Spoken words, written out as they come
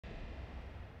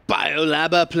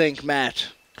Biolab uplink, Matt.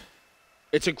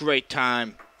 It's a great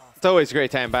time. It's always a great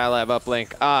time, Biolab uplink.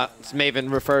 Maven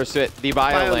refers to it, the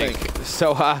BioLink.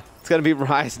 So it's going to be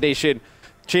Rise Nation.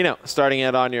 Chino, starting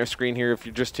it on your screen here if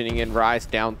you're just tuning in. Rise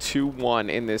down 2-1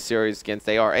 in this series against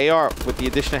AR. AR, with the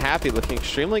addition of Happy, looking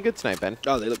extremely good tonight, Ben.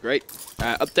 Oh, they look great.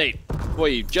 Update for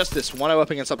you. Justice 1-0 up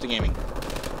against Optic Gaming.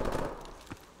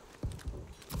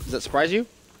 Does that surprise you?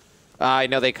 I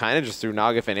know they kind of just threw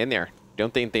Nagafen in there.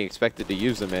 Don't think they expected to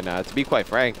use him. And to be quite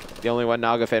frank, the only one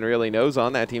Nagafen really knows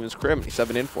on that team is Krim. He's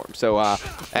subbing in for him. So I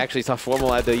actually saw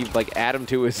Formal had to like add him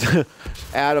to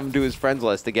his friends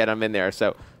list to get him in there.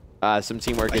 So some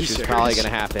teamwork issues probably going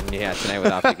to happen. Yeah, tonight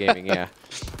with Optic Gaming. Yeah,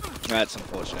 that's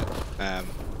unfortunate.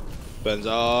 Burns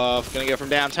off. Gonna go from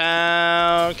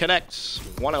downtown. Connects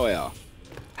 1-0 AR.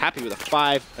 Happy with a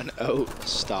 5-0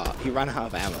 start. He ran out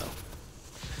of ammo.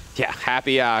 Yeah,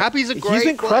 Happy. Happy's a great He's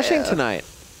been crushing player tonight.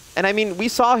 And I mean, we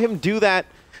saw him do that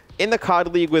in the COD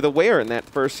League with Aware in that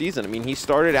first season. I mean, he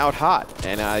started out hot.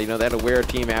 And, you know, that Aware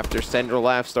team after Sender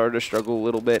left started to struggle a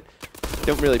little bit.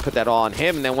 Don't really put that all on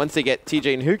him. And then once they get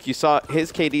TJ and Hook, you saw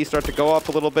his KD start to go up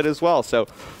a little bit as well. So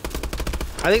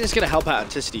I think it's going to help out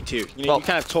Anticity, too. You know, you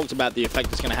kind of talked about the effect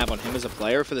it's going to have on him as a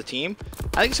player for the team.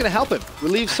 I think it's going to help him.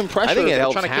 Relieve some pressure. I think it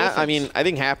helps. I mean, I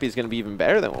think Happy's going to be even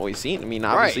better than what we've seen. I mean,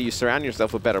 obviously, you surround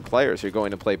yourself with better players. You're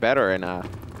going to play better. And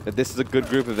this is a good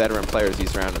group of veteran players he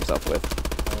surrounds himself with.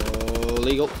 Oh,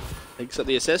 Legal picks up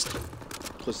the assist.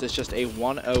 Of course, this is just a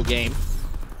 1-0 game.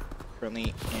 Currently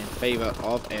in favor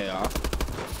of AR.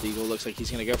 Legal looks like he's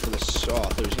going to go for the saw. I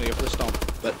thought he was going to go for the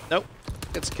stomp. But nope.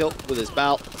 Gets killed with his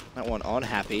belt. That one on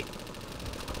Happy.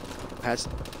 Has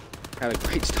had a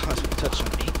great start. Touched on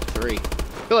 8-3. I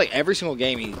feel like every single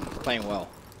game he's playing well.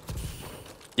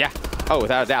 Yeah. Oh,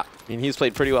 without a doubt. I mean, he's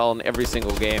played pretty well in every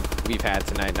single game we've had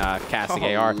tonight, casting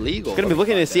AR. Legal. Going to be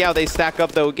looking to see how they stack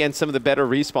up, though, against some of the better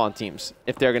respawn teams,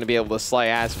 if they're going to be able to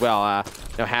slay as well.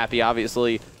 You know, Happy,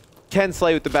 obviously, can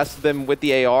slay with the best of them with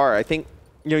the AR. I think,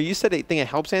 you know, you said they think it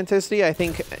helps Anticity. I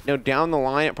think, you know, down the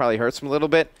line, it probably hurts them a little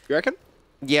bit. You reckon?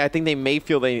 Yeah, I think they may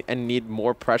feel they need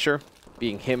more pressure.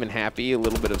 Being him and Happy, a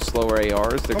little bit of slower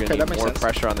ARs. They're going to need more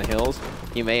pressure on the hills.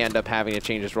 He may end up having to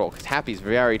change his role, because Happy's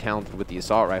very talented with the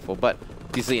assault rifle. But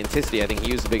obviously, Anticity, I think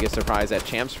he was the biggest surprise at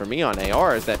Champs for me on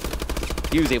AR, is that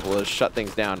he was able to shut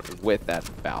things down with that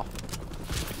bow.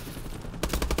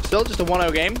 Still just a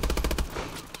 1-0 game.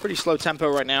 Pretty slow tempo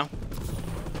right now.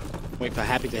 Wait for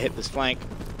Happy to hit this flank.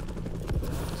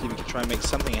 See if we can try and make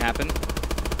something happen.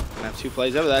 Have 2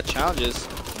 plays over that. Challenges.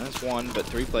 That's 1, but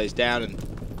 3 plays down, and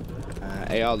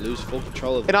AR lose full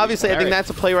control of the. And obviously, I think that's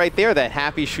a play right there that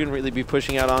Happy shouldn't really be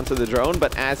pushing out onto the drone,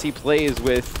 but as he plays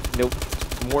with, you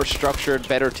know, more structured,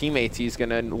 better teammates, he's going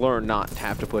to learn not to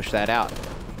have to push that out.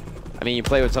 I mean, you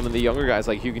play with some of the younger guys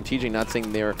like Hugh and TJ, not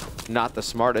saying they're not the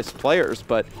smartest players,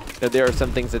 but you know, there are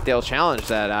some things that they'll challenge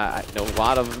that you know, a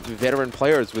lot of veteran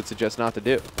players would suggest not to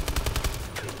do.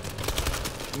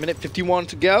 Minute 51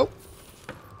 to go.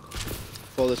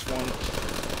 Before this one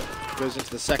goes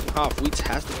into the second half, Wheats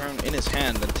has the drone in his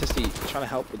hand, and Tisty trying to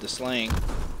help with the slaying.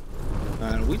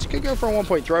 And Wheats could go for a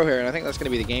 1-point throw here, and I think that's going to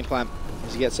be the game plan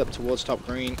as he gets up towards top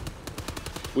green.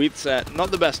 Wheats, not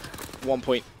the best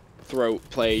 1-point throw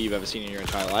play you've ever seen in your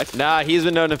entire life. Nah, he's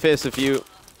been known to fist a few.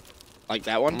 Like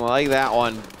that one? Like that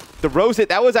one. The rose hit,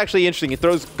 that was actually interesting. It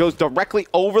goes directly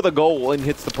over the goal and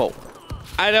hits the pole.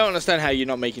 I don't understand how you're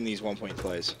not making these 1-point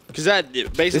plays. Because that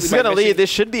basically... This is going to lead. This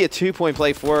should be a 2-point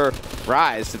play for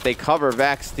Rise. If they cover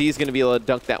Vex, he's going to be able to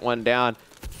dunk that one down.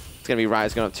 It's going to be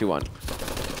Rise going up 2-1.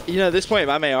 You know, at this point, if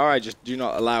I'm AR, I just do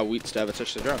not allow Wheats to ever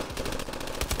touch the drone.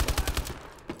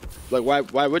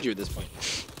 Like, why would you at this point?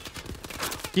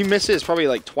 He misses probably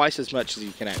like twice as much as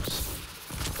he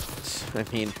connects. I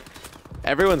mean,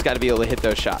 everyone's got to be able to hit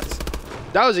those shots.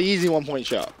 That was an easy 1-point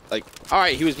shot. Like, all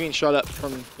right, he was being shot up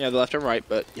from, you know, the left and right,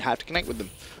 but you have to connect with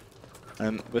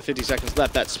them. With 50 seconds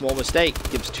left, that small mistake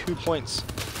gives 2 points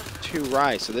to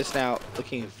Rise. So this now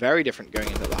looking very different going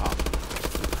into the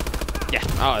half. Yeah.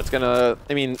 Oh, it's going to,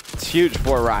 I mean, it's huge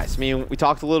for Rise. I mean, we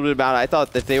talked a little bit about it. I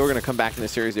thought that they were going to come back in the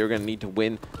series, they were going to need to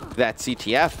win that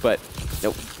CTF, but you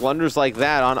know, blunders like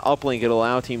that on uplink, it'll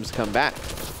allow teams to come back.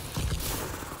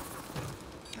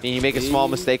 And you make a small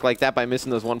mistake like that by missing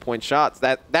those 1-point shots.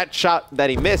 That shot that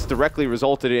he missed directly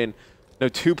resulted in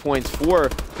 2 points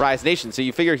for Rise Nation. So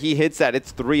you figure he hits that,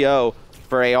 it's 3-0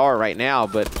 for AR right now.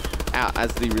 But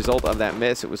as the result of that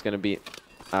miss, it was going to be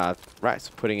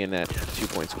Rise putting in that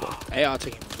 2-point score. AR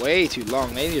taking way too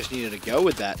long. They just needed to go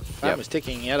with that. Time was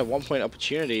ticking. He had a 1-point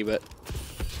opportunity, but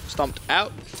stomped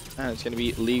out. And it's going to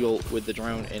be Legal with the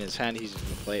drone in his hand. He's going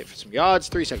to play it for some yards.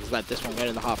 3 seconds left. This one went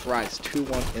in the half. Rise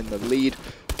 2-1 in the lead.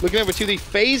 Looking over to the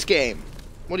phase game.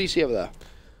 What do you see over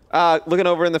there? Looking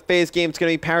over in the phase game, it's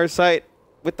going to be Parasite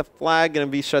with the flag going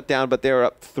to be shut down, but they're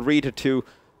up 3-2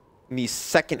 in the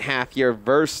second half here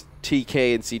versus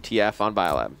TK and CTF on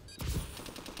Biolab.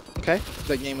 Okay.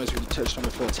 That game, as we touched on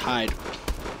before, tied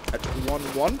at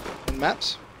 1-1 in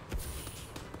maps.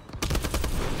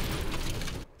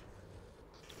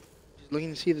 Just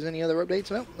looking to see if there's any other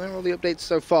updates. No, they're all the updates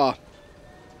so far.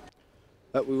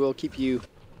 But we will keep you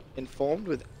informed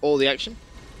with all the action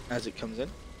as it comes in.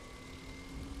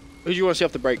 Who do you want to see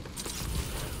off the break?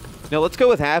 Now let's go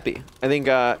with Happy. I think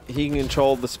he can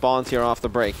control the spawns here off the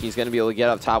break. He's going to be able to get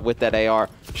up top with that AR.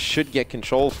 Should get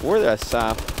control for this.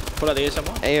 Pull out the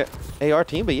ASM-1. AR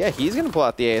team, but yeah, he's going to pull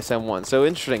out the ASM-1. So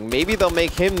interesting. Maybe they'll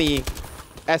make him the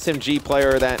SMG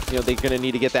player that they're going to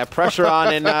need to get that pressure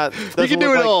on. And he can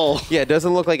do it all. Yeah, it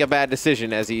doesn't look like a bad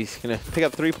decision as he's going to pick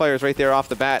up 3 players right there off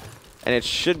the bat. And it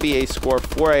should be a score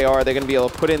for AR. They're going to be able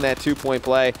to put in that 2-point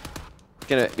play.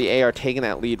 Going to be AR taking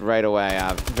that lead right away.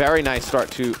 Very nice start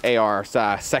to AR's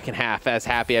second half as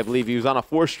Happy. I believe he was on a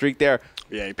 4 streak there.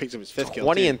 Yeah, he picked up his 5th kill.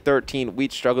 20 and 13.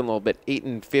 Wheat struggling a little bit. 8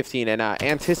 and 15. And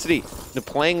Anticity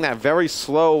playing that very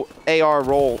slow AR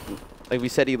role like we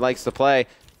said he likes to play.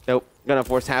 Nope. Going to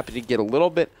force Happy to get a little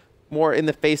bit more in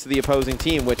the face of the opposing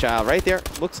team, which right there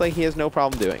looks like he has no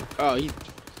problem doing. Oh, he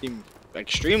seemed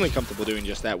extremely comfortable doing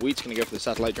just that. Wheat's going to go for the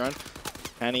satellite drone.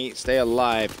 Can he stay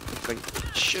alive? Looks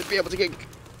like should be able to get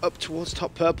up towards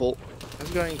top purple.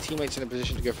 Hasn't got any teammates in a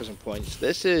position to go for some points.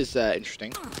 This is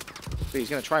interesting. So he's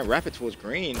going to try and wrap it towards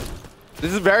green.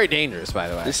 This is very dangerous, by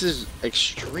the way. This is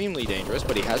extremely dangerous,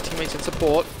 but he has teammates in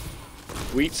support.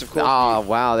 Wheats, of course. Oh,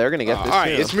 wow. They're going to get this. All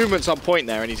right, his movement's on point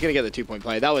there, and he's going to get the 2-point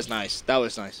play. That was nice. That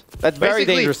was nice. That's very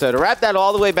dangerous, though. To wrap that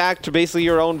all the way back to basically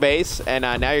your own base, and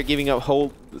now you're giving up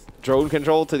whole drone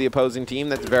control to the opposing team.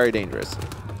 That's very dangerous.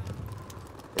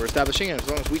 We're establishing it. As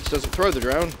long as Wheats doesn't throw the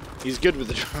drone, he's good with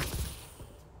the drone.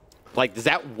 Like, does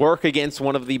that work against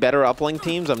one of the better uplink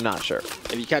teams? I'm not sure.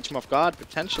 If you catch him off guard,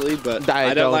 potentially, but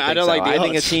I don't like the odds.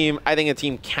 I think a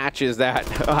team catches that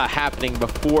happening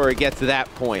before it gets to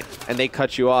that point, and they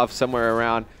cut you off somewhere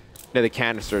around the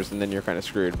canisters, and then you're kind of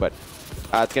screwed. But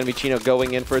it's going to be Chino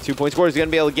going in for a 2-point score. He's going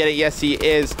to be able to get it. Yes, he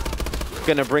is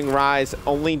going to bring Rise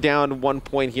only down 1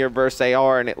 point here versus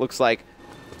AR, and it looks like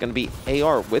going to be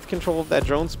AR with control of that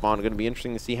drone spawn. Going to be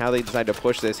interesting to see how they decide to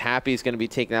push this. Happy's going to be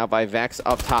taken out by Vex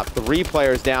up top. 3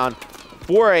 players down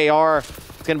for AR.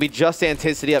 It's going to be just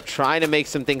Anticity up, trying to make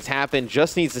some things happen.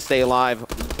 Just needs to stay alive.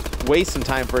 Waste some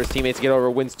time for his teammates to get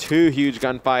over. Wins 2 huge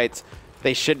gunfights.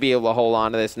 They should be able to hold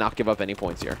on to this, not give up any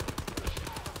points here.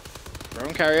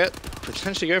 Drone carrier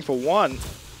potentially going for 1.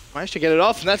 Managed to get it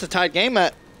off, and that's a tied game,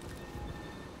 Matt.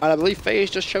 And I believe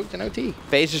FaZe just choked in OT.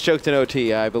 FaZe just choked in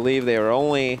OT. I believe they were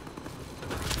only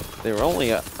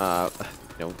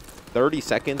 30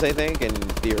 seconds, I think, and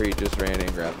Theory just ran in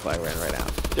and grabbed the flag, ran right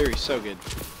out. Theory's so good.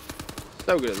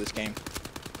 So good at this game.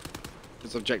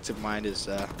 His objective mind is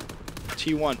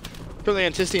T1. Currently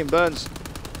Anticity and Burns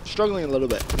struggling a little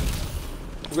bit.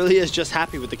 Really is just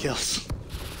happy with the kills.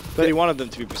 But he wanted them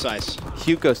to be precise.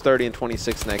 Hugh goes 30 and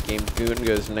 26 in that game. Goon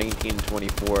goes 19 and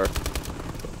 24.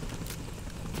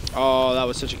 Oh, that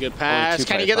was such a good pass.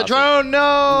 Can he get the drone? No!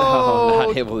 No,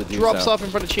 not able to do so. Drops off in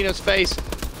front of Chino's face.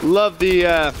 Love the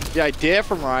idea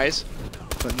from Rise,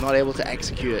 but not able to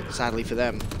execute it, sadly for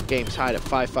them. Game tied at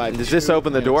 5-5. Does this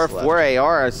open the door for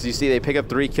AR? As you see, they pick up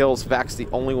 3 kills. Vax the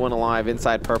only one alive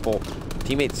inside purple.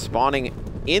 Teammates spawning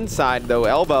inside, though.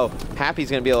 Elbow. Happy's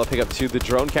going to be able to pick up 2. The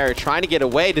drone carrier trying to get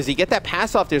away. Does he get that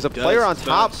pass off? There's a player on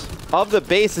top of the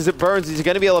base as it burns. He's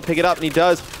going to be able to pick it up, and he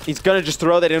does. He's going to just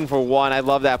throw that in for 1. I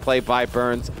love that play by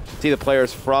Burns. See the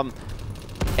players from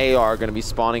AR are going to be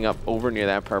spawning up over near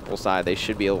that purple side. They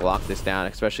should be able to lock this down,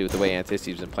 especially with the way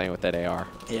Anticity's been playing with that AR.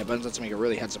 Yeah, Burns has to make a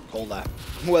really heads-up call there.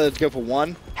 Whether to go for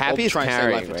 1. Happy's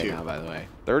carrying right now, by the way.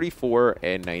 34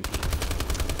 and 19.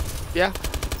 Yeah,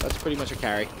 that's pretty much a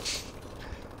carry.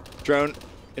 Drone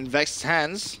in Vex's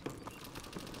hands.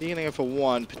 He's going to go for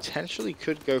 1. Potentially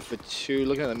could go for 2.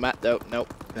 Looking at the map, though.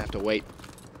 Nope. Gonna have to wait.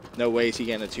 No way is he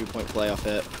getting a 2-point play off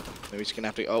it. Maybe he's going to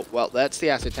have to... Oh, well, that's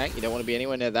the acid tank. You don't want to be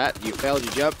anywhere near that. You failed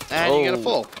your jump, and you're going to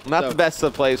fall. Not the best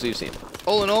of the plays we've seen.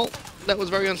 All in all, that was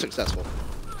very unsuccessful.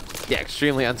 Yeah,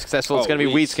 extremely unsuccessful. It's going to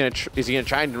be Wheat's going to... Is he going to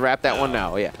try and wrap that one?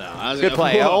 No, yeah. No, good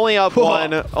play. Only up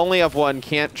 1. Only up 1.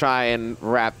 Can't try and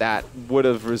wrap that. Would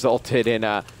have resulted in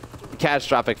a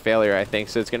catastrophic failure, I think.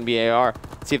 So it's going to be AR.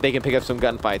 See if they can pick up some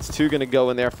gunfights. 2 going to go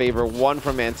in their favor. 1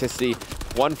 from Anticity.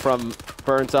 1 from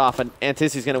Burns off. And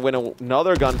Anticity's going to win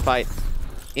another gunfight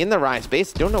in the Rise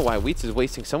base. Don't know why Wheats is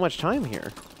wasting so much time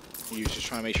here. He was just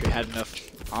trying to make sure he had enough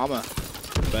armor.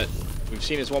 But We've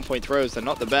seen his 1-point throws. They're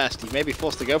not the best. He may be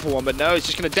forced to go for one, but no, he's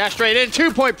just going to dash straight in.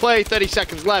 2-point play, 30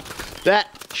 seconds left. That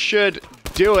should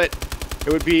do it.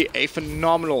 It would be a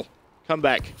phenomenal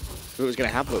comeback if it was going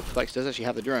to happen. But Flex does actually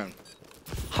have the drone.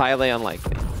 Highly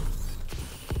unlikely.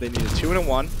 They need a 2 and a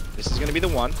 1. This is going to be the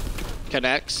 1.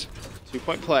 Connects.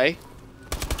 2-point play.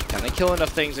 Can they kill enough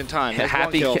things in time?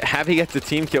 Happy gets the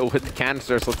team kill with the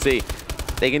canisters. Let's see.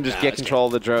 They can just get control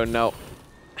of the drone. No.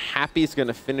 Happy's going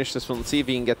to finish this one. Let's see if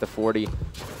he can get the 40.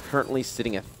 Currently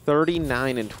sitting at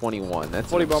 39 and 21.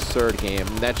 That's an absurd game.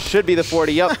 That should be the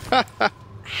 40. Yep.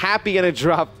 Happy going to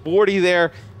drop 40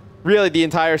 there. Really, the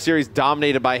entire series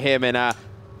dominated by him. And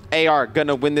AR going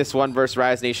to win this one versus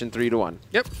Rise Nation 3-1.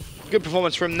 Yep. Good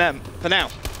performance from them. For now,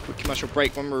 quick commercial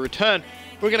break. When we return,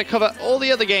 we're going to cover all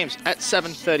the other games at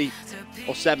 7:30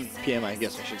 or 7 p.m. I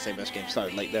guess I should say. Most games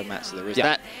started late there, Matt, so there is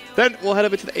that. Then we'll head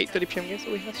over to the 8:30 p.m. games,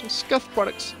 so we have some Scuf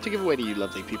products to give away to you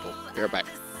lovely people. Be right back.